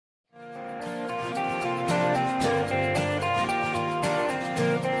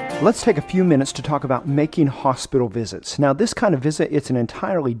Let's take a few minutes to talk about making hospital visits. Now, this kind of visit, it's an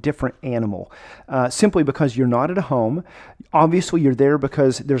entirely different animal, simply because you're not at a home. Obviously, you're there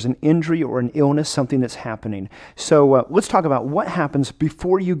because there's an injury or an illness, something that's happening. So let's talk about what happens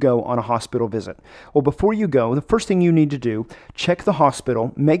before you go on a hospital visit. Well, before you go, the first thing you need to do, check the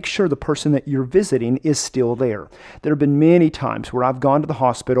hospital, make sure the person that you're visiting is still there. There have been many times where I've gone to the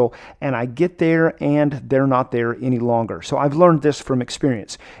hospital and I get there and they're not there any longer. So I've learned this from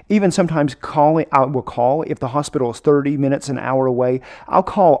experience. Even sometimes I will call if the hospital is 30 minutes, an hour away. I'll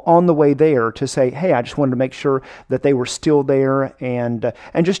call on the way there to say, hey, I just wanted to make sure that they were still there and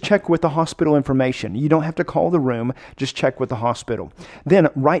just check with the hospital information. You don't have to call the room, just check with the hospital. Then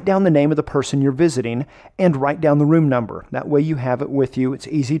write down the name of the person you're visiting and write down the room number. That way you have it with you. It's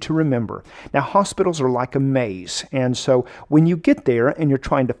easy to remember. Now, hospitals are like a maze. And so when you get there and you're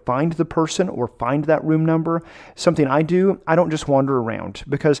trying to find the person or find that room number, something I do, I don't just wander around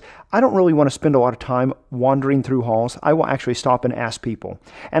because I don't really want to spend a lot of time wandering through halls. I will actually stop and ask people.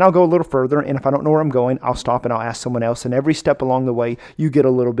 And I'll go a little further, and if I don't know where I'm going, I'll stop and I'll ask someone else, and every step along the way, you get a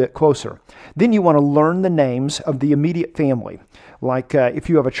little bit closer. Then you want to learn the names of the immediate family. Like if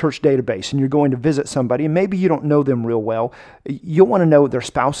you have a church database and you're going to visit somebody, and maybe you don't know them real well, you'll want to know their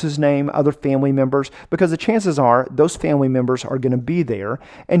spouse's name, other family members, because the chances are those family members are going to be there,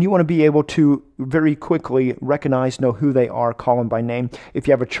 and you want to be able to very quickly know who they are, call them by name. If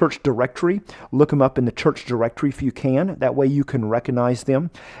you have a church directory, look them up in the church directory if you can. That way you can recognize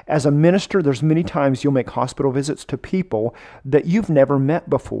them. As a minister, there's many times you'll make hospital visits to people that you've never met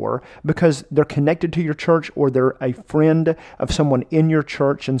before because they're connected to your church or they're a friend of someone in your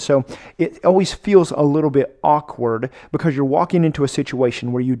church. And so it always feels a little bit awkward because you're walking into a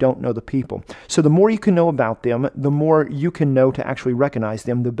situation where you don't know the people. So the more you can know about them, the more you can know to actually recognize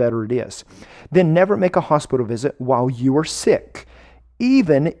them, the better it is. Then never make a hospital visit while you are sick,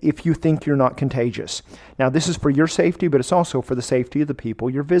 even if you think you're not contagious. Now, this is for your safety, but it's also for the safety of the people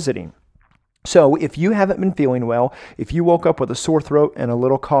you're visiting. So if you haven't been feeling well, if you woke up with a sore throat and a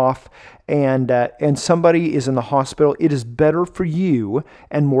little cough and somebody is in the hospital, it is better for you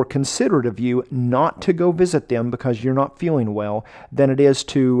and more considerate of you not to go visit them because you're not feeling well than it is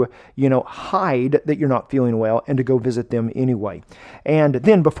to, hide that you're not feeling well and to go visit them anyway. And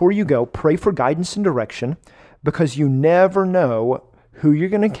then before you go, pray for guidance and direction because you never know who you're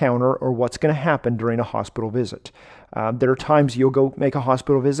going to encounter or what's going to happen during a hospital visit. There are times you'll go make a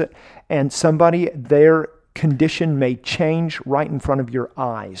hospital visit and their condition may change right in front of your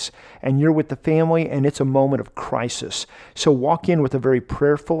eyes. And you're with the family and it's a moment of crisis. So walk in with a very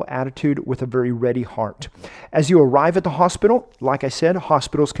prayerful attitude, with a very ready heart. As you arrive at the hospital, like I said,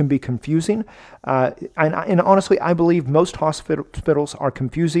 hospitals can be confusing. And honestly, I believe most hospitals are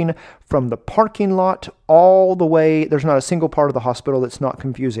confusing from the parking lot all the way. There's not a single part of the hospital that's not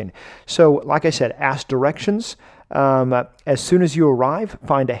confusing. So like I said, ask directions. As soon as you arrive,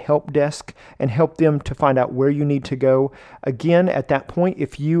 find a help desk and help them to find out where you need to go. Again, at that point,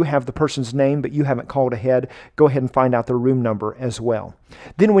 if you have the person's name but you haven't called ahead, go ahead and find out their room number as well.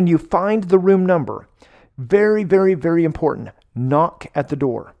 Then when you find the room number, very, very, very important, knock at the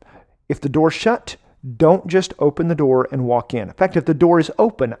door. If the door's shut, don't just open the door and walk in. In fact, if the door is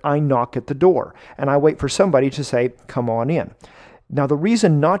open, I knock at the door and I wait for somebody to say, come on in. Now, the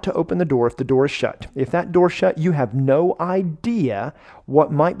reason not to open the door if the door is shut, if that door's shut, you have no idea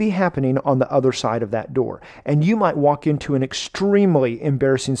what might be happening on the other side of that door. And you might walk into an extremely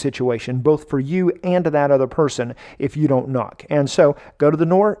embarrassing situation, both for you and that other person, if you don't knock. And so go to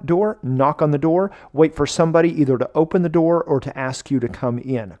the door, knock on the door, wait for somebody either to open the door or to ask you to come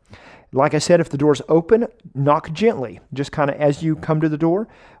in. Like I said, if the door's open, knock gently. Just kind of as you come to the door,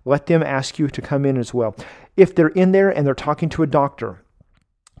 let them ask you to come in as well. If they're in there and they're talking to a doctor,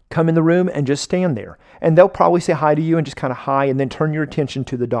 come in the room and just stand there. And they'll probably say hi to you and just kind of hi and then turn your attention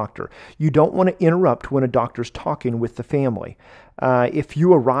to the doctor. You don't want to interrupt when a doctor's talking with the family. If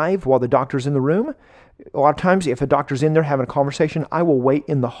you arrive while the doctor's in the room, a lot of times if a doctor's in there having a conversation, I will wait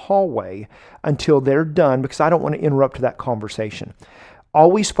in the hallway until they're done because I don't want to interrupt that conversation.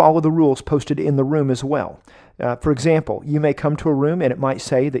 Always follow the rules posted in the room as well. For example, you may come to a room and it might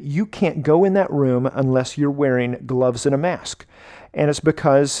say that you can't go in that room unless you're wearing gloves and a mask. And it's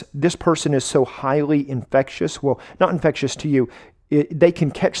because this person is so highly infectious. Well, not infectious to you. They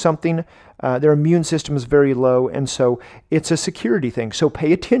can catch something. Their immune system is very low, and so it's a security thing. So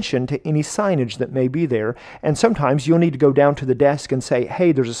pay attention to any signage that may be there. And sometimes you'll need to go down to the desk and say,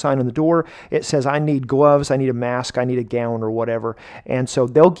 hey, there's a sign on the door. It says, I need gloves, I need a mask, I need a gown or whatever. And so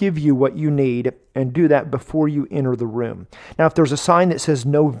they'll give you what you need and do that before you enter the room. Now, if there's a sign that says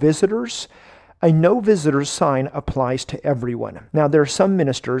no visitors, A no visitors sign applies to everyone. Now, there are some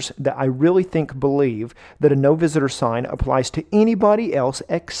ministers that I really think believe that a no visitor sign applies to anybody else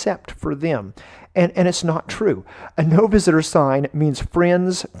except for them. And it's not true. A no visitor sign means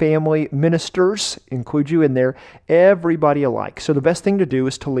friends, family, ministers, include you in there, everybody alike. So the best thing to do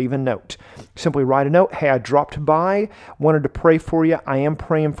is to leave a note. Simply write a note. Hey, I dropped by, wanted to pray for you. I am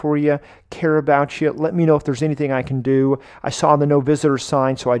praying for you, care about you. Let me know if there's anything I can do. I saw the no visitor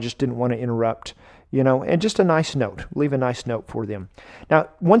sign, so I just didn't want to interrupt. And just a nice note. Leave a nice note for them. Now,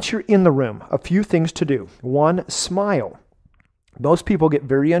 once you're in the room, a few things to do. One, smile. Most people get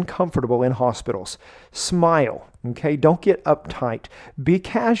very uncomfortable in hospitals. Smile, okay? Don't get uptight. Be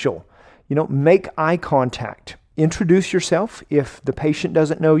casual. Make eye contact. Introduce yourself if the patient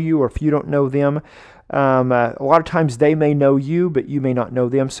doesn't know you or if you don't know them. A lot of times they may know you, but you may not know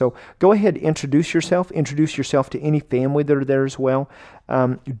them. So go ahead, introduce yourself. Introduce yourself to any family that are there as well.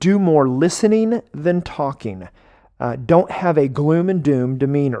 Do more listening than talking. Don't have a gloom and doom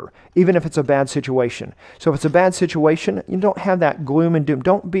demeanor, even if it's a bad situation. So if it's a bad situation, you don't have that gloom and doom.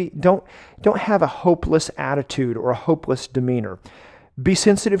 Don't have a hopeless attitude or a hopeless demeanor. Be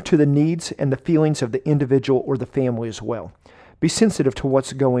sensitive to the needs and the feelings of the individual or the family as well. Be sensitive to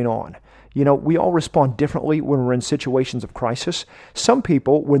what's going on. We all respond differently when we're in situations of crisis. Some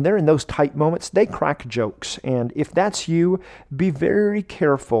people, when they're in those tight moments, they crack jokes. And if that's you, be very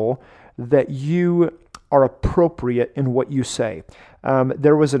careful that you are appropriate in what you say.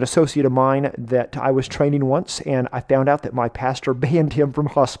 There was an associate of mine that I was training once, and I found out that my pastor banned him from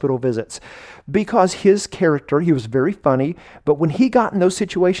hospital visits because his character, he was very funny, but when he got in those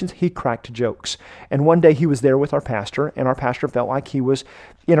situations, he cracked jokes. And one day he was there with our pastor, and our pastor felt like he was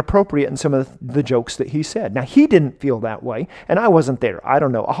inappropriate in some of the jokes that he said. Now, he didn't feel that way, and I wasn't there. I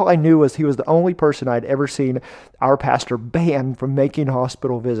don't know. All I knew was he was the only person I'd ever seen our pastor banned from making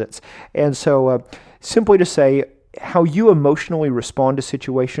hospital visits. And so, simply to say, how you emotionally respond to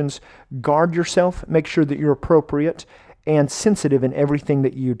situations, guard yourself, make sure that you're appropriate and sensitive in everything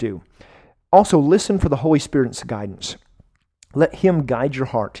that you do. Also, listen for the Holy Spirit's guidance. Let Him guide your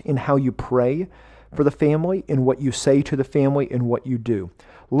heart in how you pray for the family, in what you say to the family, in what you do.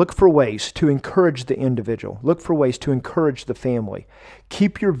 Look for ways to encourage the individual. Look for ways to encourage the family.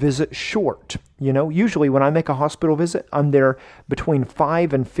 Keep your visit short. Usually when I make a hospital visit, I'm there between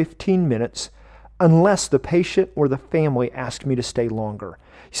 5 and 15 minutes, unless the patient or the family ask me to stay longer.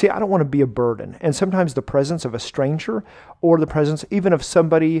 See, I don't want to be a burden. And sometimes the presence of a stranger or the presence even of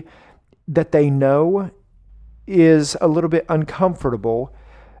somebody that they know is a little bit uncomfortable,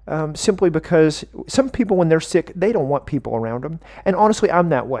 simply because some people, when they're sick, they don't want people around them. And honestly, I'm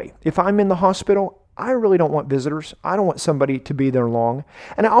that way. If I'm in the hospital, I really don't want visitors. I don't want somebody to be there long.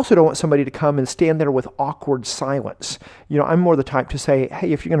 And I also don't want somebody to come and stand there with awkward silence. I'm more the type to say,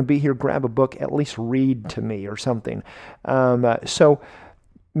 hey, if you're going to be here, grab a book, at least read to me or something. So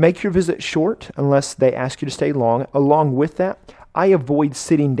make your visit short unless they ask you to stay long. Along with that, I avoid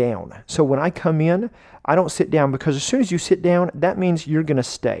sitting down. So when I come in, I don't sit down, because as soon as you sit down, that means you're going to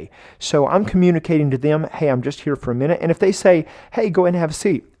stay. So I'm communicating to them, hey, I'm just here for a minute. And if they say, hey, go ahead and have a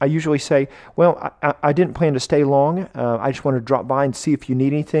seat, I usually say, well, I didn't plan to stay long. I just wanted to drop by and see if you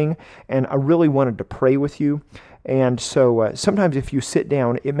need anything. And I really wanted to pray with you. And so sometimes if you sit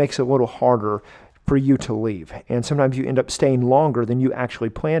down, it makes it a little harder for you to leave. And sometimes you end up staying longer than you actually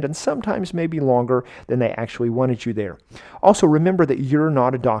planned, and sometimes maybe longer than they actually wanted you there. Also, remember that you're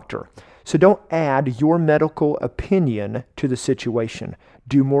not a doctor. So don't add your medical opinion to the situation.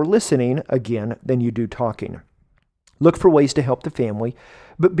 Do more listening, again, than you do talking. Look for ways to help the family,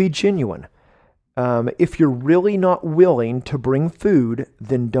 but be genuine. If you're really not willing to bring food,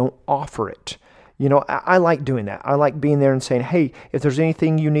 then don't offer it. I like doing that. I like being there and saying, hey, if there's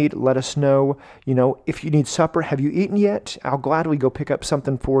anything you need, let us know. If you need supper, have you eaten yet? I'll gladly go pick up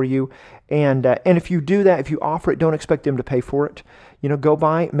something for you. And if you do that, if you offer it, don't expect them to pay for it. Go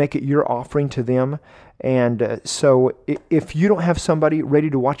by, make it your offering to them. And so if you don't have somebody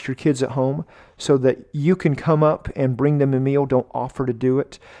ready to watch your kids at home so that you can come up and bring them a meal, don't offer to do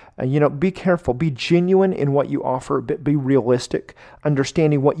it. Be careful. Be genuine in what you offer, but be realistic,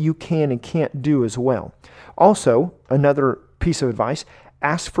 understanding what you can and can't do as well. Also, another piece of advice,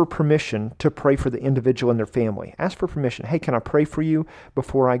 ask for permission to pray for the individual and their family. Ask for permission. Hey, can I pray for you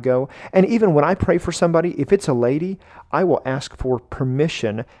before I go? And even when I pray for somebody, if it's a lady, I will ask for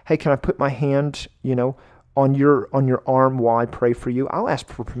permission. Hey, can I put my hand, on your arm while I pray for you? I'll ask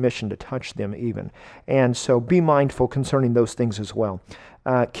for permission to touch them even. And so be mindful concerning those things as well.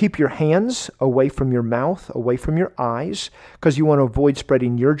 Keep your hands away from your mouth, away from your eyes, because you want to avoid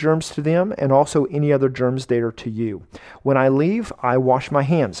spreading your germs to them and also any other germs there to you. When I leave, I wash my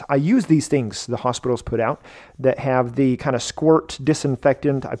hands. I use these things the hospitals put out that have the kind of squirt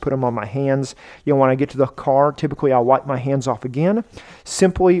disinfectant. I put them on my hands. When I get to the car, typically I'll wipe my hands off again,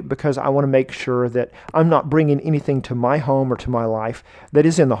 simply because I want to make sure that I'm not bringing anything to my home or to my life that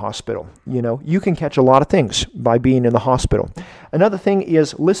is in the hospital. You can catch a lot of things by being in the hospital. Another thing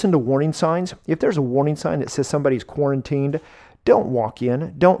is listen to warning signs. If there's a warning sign that says somebody's quarantined, don't walk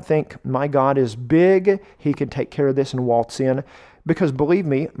in. Don't think, my God is big, he can take care of this, and waltz in. Because believe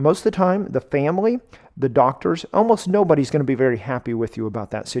me, most of the time, the family, the doctors, almost nobody's going to be very happy with you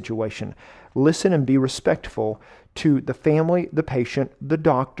about that situation. Listen and be respectful to the family, the patient, the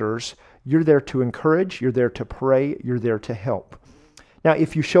doctors. You're there to encourage, you're there to pray, you're there to help. Now,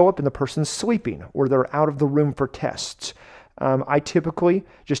 if you show up and the person's sleeping or they're out of the room for tests, I typically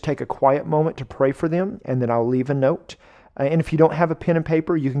just take a quiet moment to pray for them, and then I'll leave a note. And if you don't have a pen and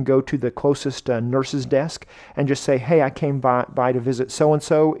paper, you can go to the closest nurse's desk and just say, hey, I came by to visit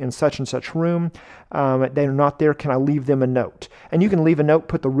so-and-so in such and such room. They're not there. Can I leave them a note? And you can leave a note,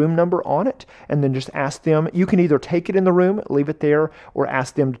 put the room number on it, and then just ask them. You can either take it in the room, leave it there, or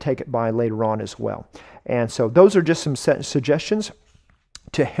ask them to take it by later on as well. And so those are just some suggestions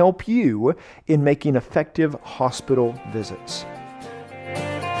to help you in making effective hospital visits.